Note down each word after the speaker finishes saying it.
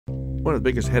One of the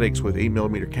biggest headaches with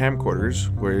 8mm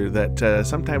camcorders were that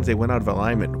sometimes they went out of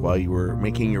alignment while you were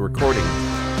making your recording.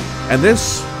 And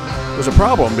this was a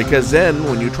problem because then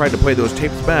when you tried to play those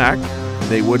tapes back,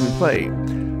 they wouldn't play.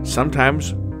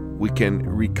 Sometimes we can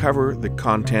recover the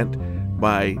content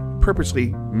by purposely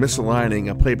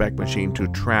misaligning a playback machine to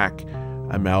track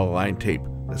a malaligned tape.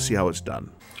 Let's see how it's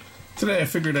done. Today I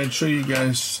figured I'd show you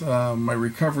guys my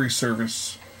recovery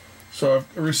service. So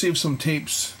I've received some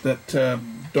tapes that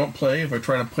don't play. If I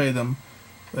try to play them,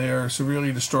 they are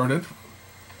severely distorted.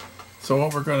 So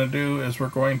what we're going to do is we're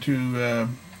going to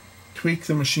tweak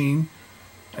the machine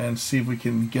and see if we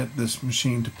can get this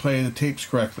machine to play the tapes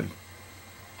correctly.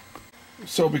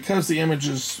 So because the image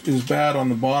is bad on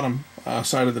the bottom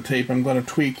side of the tape, I'm going to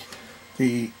tweak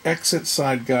the exit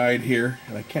side guide here.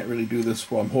 And I can't really do this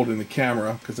while I'm holding the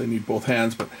camera because I need both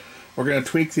hands, but we're going to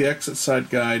tweak the exit side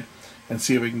guide and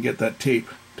see if we can get that tape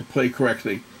to play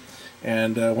correctly.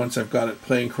 And once I've got it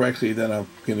playing correctly, then I'm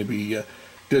going to be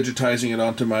digitizing it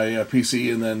onto my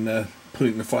PC and then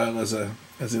putting the file as an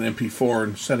MP4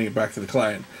 and sending it back to the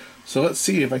client. So let's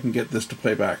see if I can get this to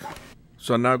play back.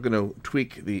 So I'm now going to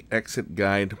tweak the exit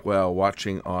guide while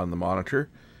watching on the monitor.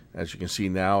 As you can see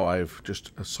now, I've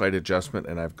just a slight adjustment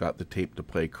and I've got the tape to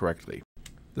play correctly.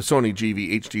 The Sony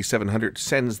GV-HD700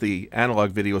 sends the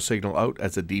analog video signal out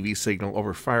as a DV signal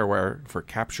over FireWire for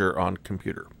capture on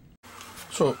computer.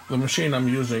 So the machine I'm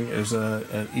using is an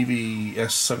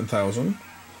EVS7000,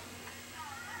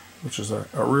 which is a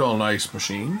real nice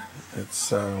machine.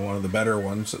 It's one of the better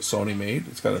ones that Sony made.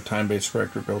 It's got a time-based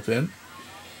corrector built in.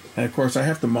 And of course I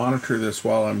have to monitor this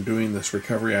while I'm doing this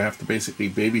recovery. I have to basically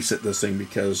babysit this thing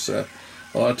because a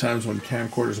lot of times when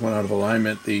camcorders went out of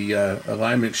alignment, the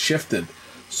alignment shifted.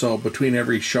 So between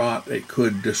every shot, it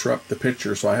could disrupt the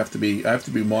picture. So I have to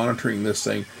be monitoring this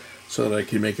thing so that I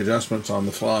can make adjustments on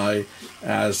the fly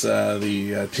as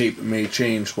the tape may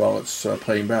change while it's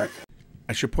playing back.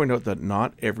 I should point out that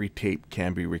not every tape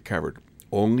can be recovered.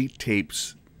 Only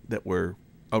tapes that were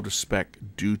out of spec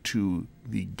due to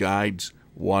the guides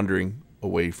wandering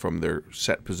away from their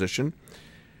set position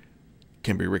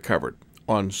can be recovered.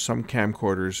 On some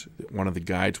camcorders, one of the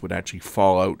guides would actually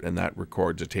fall out and that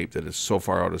records a tape that is so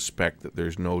far out of spec that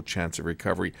there's no chance of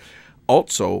recovery.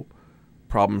 Also,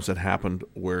 problems that happened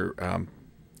where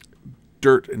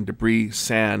dirt and debris,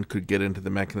 sand could get into the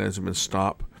mechanism and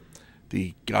stop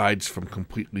the guides from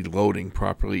completely loading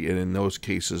properly, and in those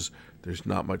cases there's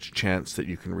not much chance that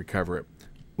you can recover it.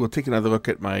 We'll take another look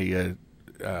at my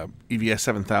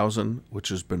EVS7000, which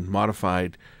has been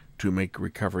modified to make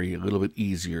recovery a little bit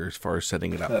easier as far as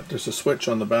setting it up. There's a switch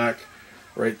on the back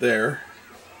right there,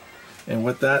 and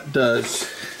what that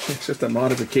does, it's just a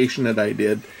modification that I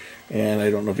did, and I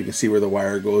don't know if you can see where the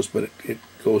wire goes, but it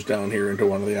goes down here into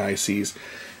one of the ICs.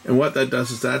 And what that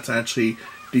does is that actually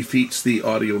defeats the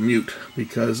audio mute,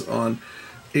 because on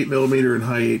 8mm and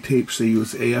high 8 tapes they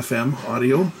use AFM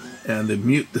audio, and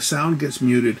the sound gets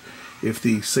muted if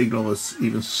the signal is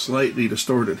even slightly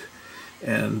distorted.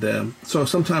 And so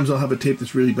sometimes I'll have a tape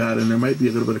that's really bad and there might be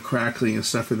a little bit of crackling and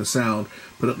stuff in the sound,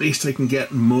 but at least I can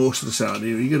get most of the sound.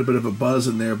 You get a bit of a buzz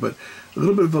in there, but a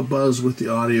little bit of a buzz with the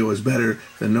audio is better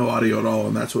than no audio at all,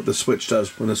 and that's what the switch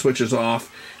does. When the switch is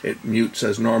off, it mutes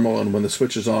as normal, and when the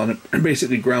switch is on, it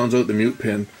basically grounds out the mute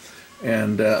pin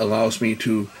and allows me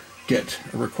to get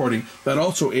a recording. That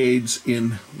also aids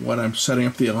in when I'm setting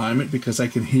up the alignment, because I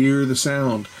can hear the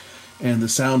sound, and the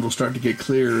sound will start to get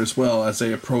clearer as well as I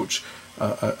approach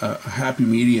a happy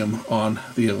medium on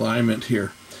the alignment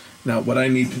here. Now what I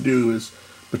need to do is,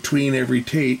 between every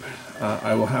tape,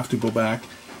 I will have to go back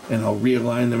and I'll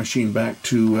realign the machine back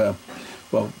to,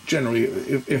 well, generally,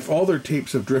 if all their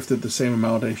tapes have drifted the same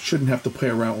amount, I shouldn't have to play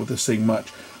around with this thing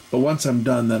much. But once I'm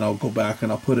done, then I'll go back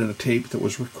and I'll put in a tape that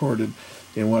was recorded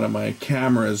in one of my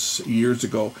cameras years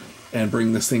ago and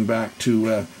bring this thing back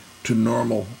to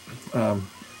normal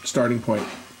starting point,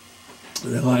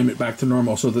 the alignment back to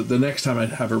normal, so that the next time I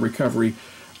have a recovery,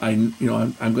 I'm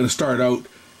going to start out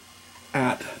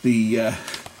at the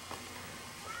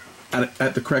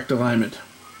correct alignment,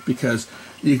 because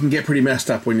you can get pretty messed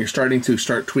up when you're starting to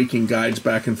tweaking guides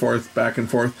back and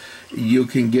forth. You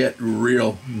can get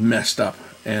real messed up,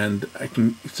 and I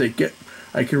can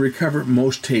recover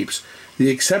most tapes. The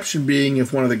exception being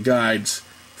if one of the guides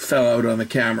fell out on the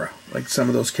camera. Like some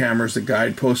of those cameras, the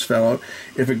guide post fell out.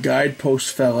 If a guide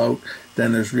post fell out,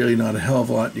 then there's really not a hell of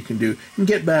a lot you can do. You can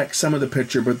get back some of the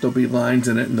picture, but there'll be lines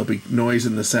in it and there'll be noise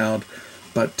in the sound.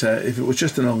 But if it was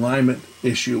just an alignment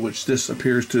issue, which this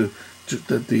appears that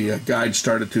the guide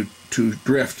started to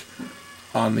drift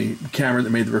on the camera that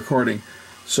made the recording.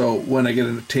 So when I get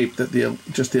a tape that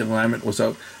just the alignment was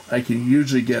out, I can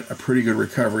usually get a pretty good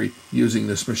recovery using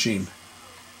this machine.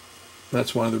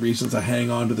 That's one of the reasons I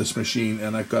hang on to this machine,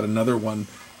 and I've got another one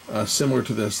similar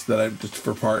to this that I just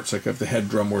for parts, like if the head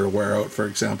drum were to wear out, for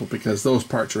example, because those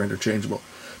parts are interchangeable.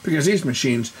 Because these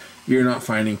machines, you're not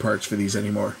finding parts for these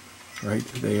anymore, right?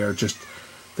 They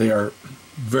are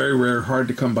very rare, hard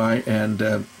to come by,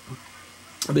 and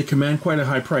they command quite a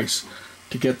high price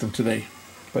to get them today.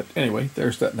 But anyway,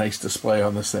 there's that nice display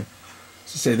on this thing.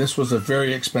 To say, this was a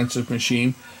very expensive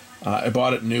machine. I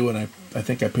bought it new, and I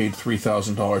think I paid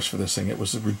 $3,000 for this thing. It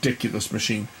was a ridiculous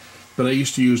machine. But I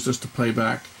used to use this to play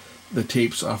back the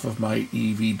tapes off of my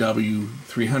EVW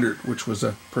 300, which was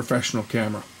a professional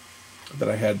camera that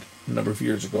I had a number of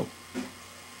years ago.